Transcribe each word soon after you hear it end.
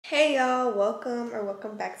Hey y'all,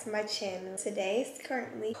 welcome back to my channel. Today is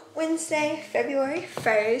currently Wednesday, February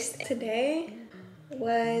 1st. Today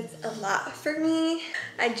was a lot for me.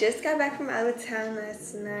 I just got back from out of town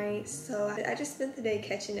last night, so I just spent the day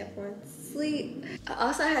catching up on sleep. I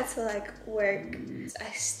also had to work.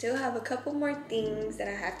 I still have a couple more things that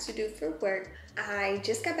I have to do for work. I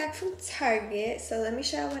just got back from Target, so let me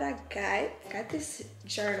show you what I got. I got this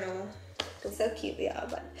journal. It's so cute, y'all,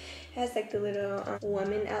 but it has the little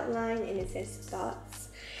woman outline and it says thoughts.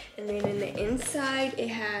 And then in the inside, it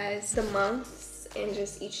has the months and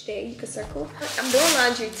just each day you can circle. I'm doing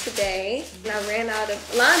laundry today and I ran out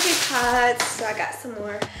of laundry pods, so I got some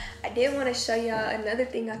more. I did want to show y'all another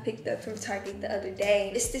thing I picked up from Target the other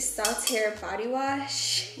day. It's this Saltaire body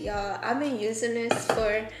wash. Y'all, I've been using this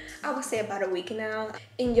for, I would say, about a week now.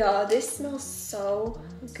 And y'all, this smells so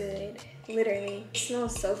good. Literally, it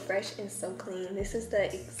smells so fresh and so clean. This is the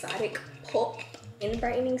Exotic Pulp Skin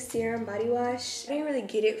Brightening Serum Body Wash. I didn't really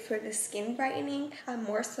get it for the skin brightening. I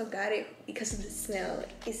more so got it because of the smell.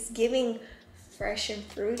 It's giving fresh and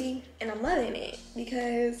fruity, and I'm loving it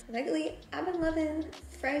because lately I've been loving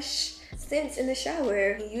fresh scents in the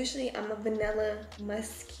shower. Usually I'm a vanilla,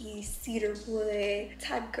 musky, cedarwood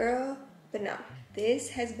type girl, but no, this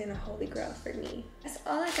has been a holy grail for me. That's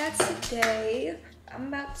all I got today. I'm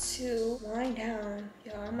about to wind down,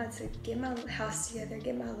 y'all. I'm about to get my house together,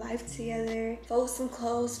 get my life together, fold some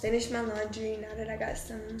clothes, finish my laundry now that I got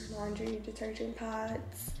some laundry detergent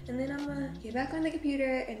pods. And then I'm gonna get back on the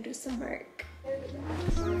computer and do some work.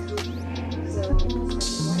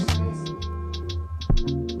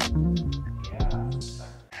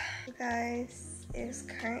 Guys, it's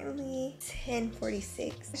currently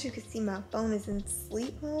 10:46. As you can see, my phone is in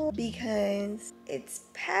sleep mode because it's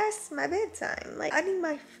past my bedtime. I need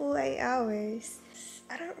my full 8 hours.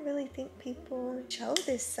 I don't really think people show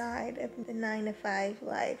this side of the 9 to 5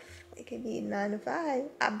 life. It could be 9 to 5.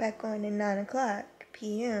 I'm back on at 9 o'clock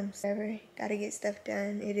p.m. Whatever, gotta get stuff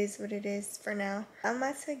done. It is what it is for now. I'm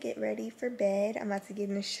about to get ready for bed. I'm about to get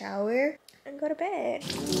in the shower and go to bed.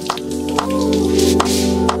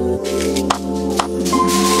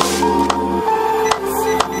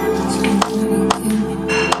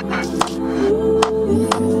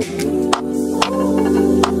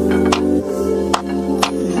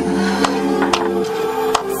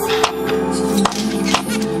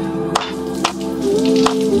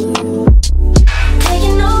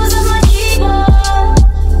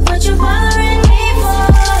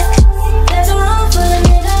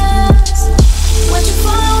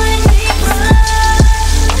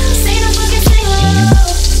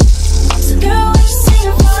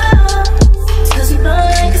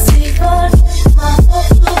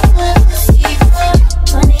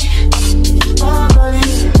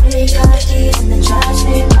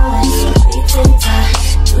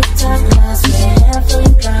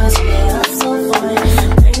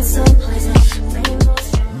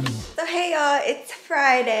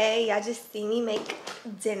 Y'all just see me make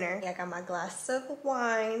dinner. I got my glass of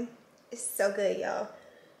wine. It's so good, y'all.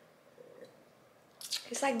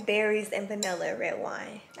 It's like berries and vanilla red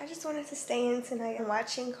wine. I just wanted to stay in tonight. I'm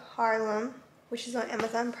watching Harlem, which is on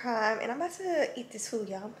Amazon Prime, and I'm about to eat this food,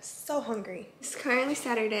 y'all. I'm so hungry. It's currently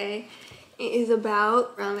Saturday. It is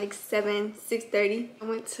about around 6:30. I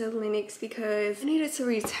went to Lenox because I needed to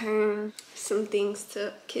return some things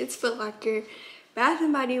to Kids Foot Locker, Bath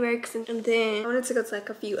and Body Works, and then I wanted to go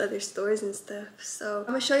to a few other stores and stuff. So I'm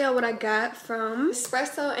gonna show y'all what I got from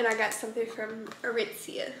Nespresso, and I got something from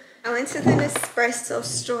Aritzia. I went to the Nespresso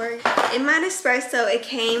store. In my Nespresso, it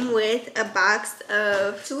came with a box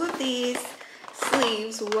of 2 of these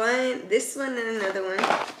sleeves, this one and another one,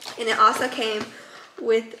 and it also came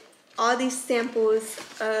with all these samples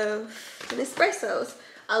of Nespressos.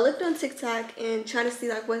 I looked on TikTok and tried to see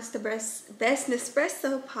what's the best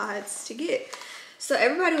Nespresso pods to get. So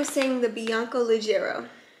everybody was saying the Bianco Leggero.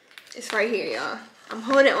 It's right here, y'all. I'm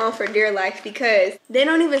holding on for dear life because they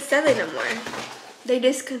don't even sell it no more. They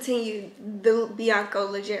discontinued the Bianco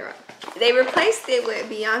Leggero. They replaced it with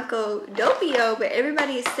Bianco Doppio, but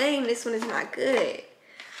everybody is saying this one is not good.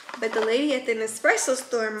 But the lady at the Nespresso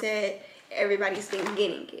store said everybody's been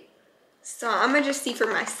getting it. So I'm gonna just see for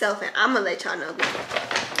myself and I'm gonna let y'all know.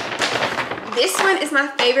 This one is my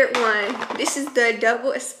favorite one. This is the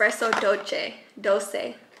double espresso dolce,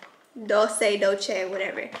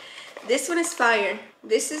 whatever. This one is fire.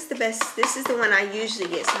 This is the best. This is the one I usually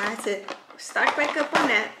get, so I had to stock back up on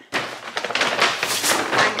that.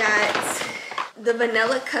 I got the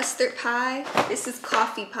vanilla custard pie. This is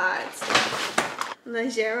coffee pods.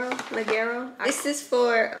 Leggero. This is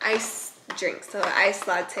for ice drinks, so ice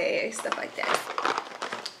latte, stuff like that.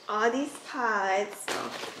 all these pods.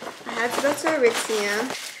 So I had to go to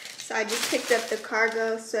Aritzia. So I just picked up the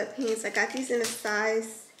cargo sweatpants. I got these in a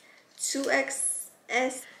size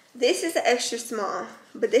 2XS. This is the extra small,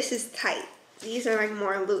 but this is tight. These are like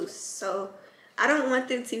more loose. So I don't want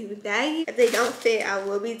them to be baggy. If they don't fit, I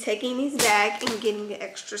will be taking these back and getting the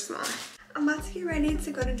extra small. I'm about to get ready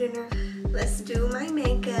to go to dinner. Let's do my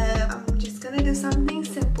makeup. I'm just gonna do something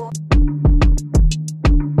simple.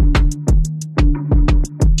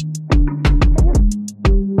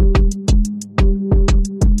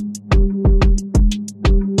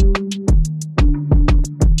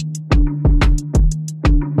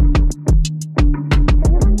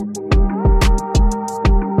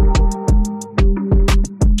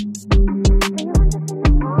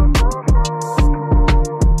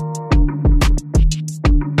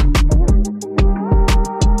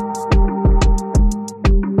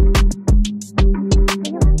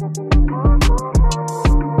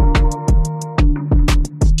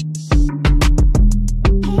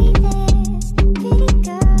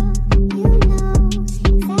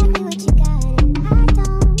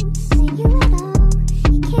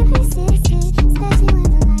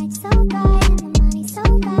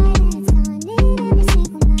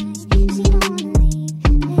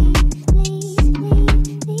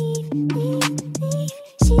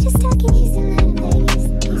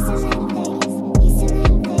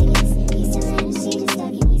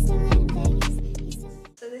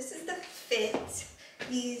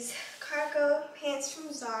 These cargo pants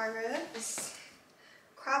from Zara. This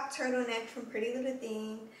crop turtleneck from Pretty Little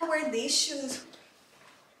Thing. I wear these shoes.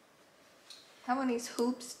 I have on these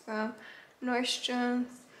hoops from Nordstrom's.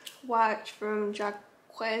 Watch from Jacques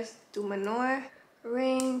du Manoir.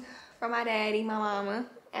 Ring from my daddy, my mama.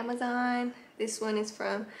 Amazon. This one is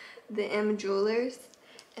from the M Jewelers.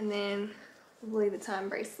 And then Louis Vuitton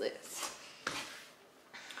bracelets.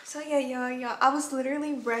 So yeah, y'all. I was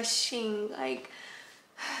literally rushing.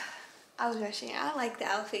 I was rushing. I like the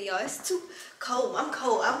outfit, y'all. It's too cold. I'm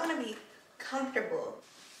cold. I want to be comfortable.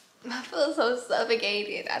 I feel so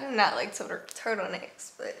suffocated. I do not like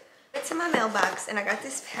turtlenecks, but I went to my mailbox and I got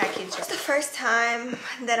this package. It's the first time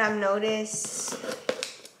that I've noticed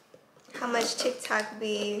how much TikTok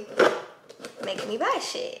be making me buy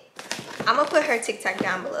shit. I'm gonna put her TikTok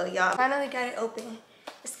down below, y'all. Finally got it open.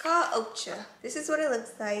 It's called Ocha. This is what it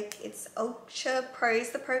looks like. It's Ocha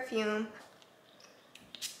Praise the Perfume.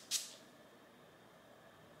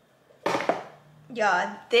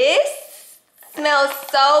 Y'all, this smells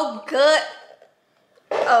so good.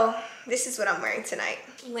 Oh, this is what I'm wearing tonight.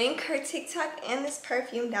 Link her TikTok and this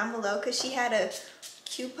perfume down below because she had a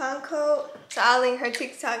coupon code. So I'll link her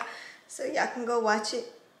TikTok so y'all can go watch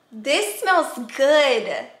it. This smells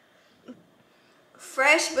good.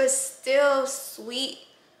 Fresh but still sweet.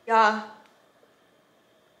 Y'all.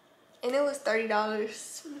 And it was $30.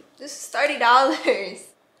 This is $30.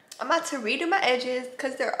 I'm about to redo my edges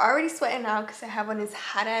because they're already sweating out because I have on this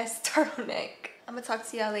hot ass turtleneck. I'm gonna talk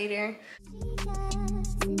to y'all later.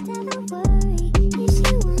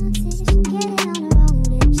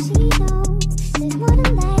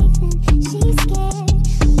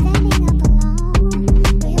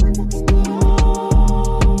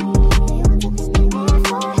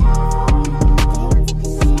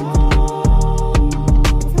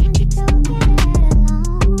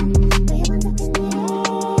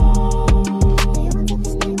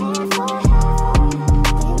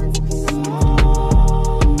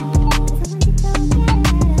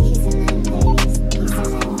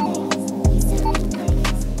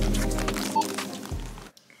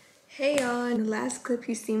 Clip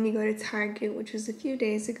you seen me go to Target, which was a few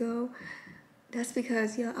days ago. That's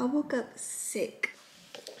because, y'all, I woke up sick.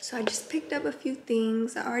 So I just picked up a few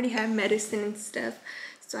things. I already had medicine and stuff,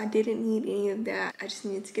 so I didn't need any of that. I just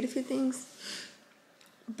needed to get a few things.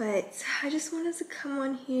 But I just wanted to come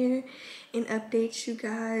on here and update you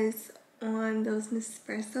guys on those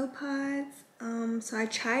Nespresso pods. So I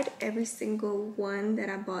tried every single one that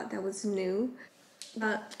I bought that was new.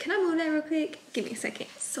 Can I move that real quick? Give me a second.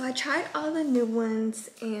 So I tried all the new ones,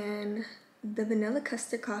 and the vanilla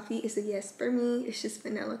custard coffee is a yes for me. It's just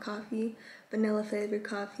vanilla coffee, vanilla flavored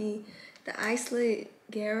coffee. The Iceland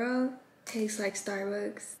Garo tastes like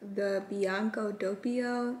Starbucks. The Bianco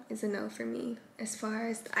Doppio is a no for me. As far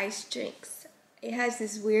as the ice drinks, it has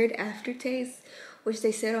this weird aftertaste, which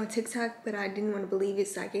they said on TikTok, but I didn't want to believe it,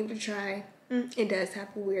 so I gave it a try. It does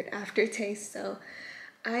have a weird aftertaste, so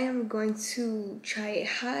I am going to try it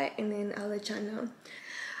hot and then I'll let y'all know.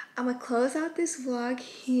 I'm gonna close out this vlog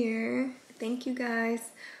here. Thank you guys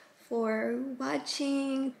for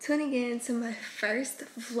watching, tuning in to my first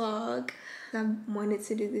vlog. I've wanted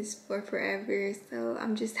to do this for forever, so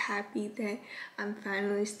I'm just happy that I'm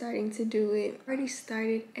finally starting to do it. I already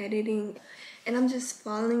started editing and I'm just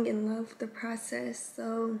falling in love with the process,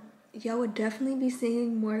 so y'all would definitely be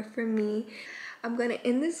seeing more from me. I'm gonna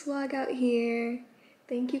end this vlog out here.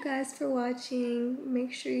 Thank you guys for watching.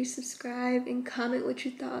 Make sure you subscribe and comment what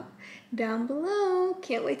you thought down below.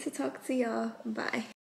 Can't wait to talk to y'all. Bye.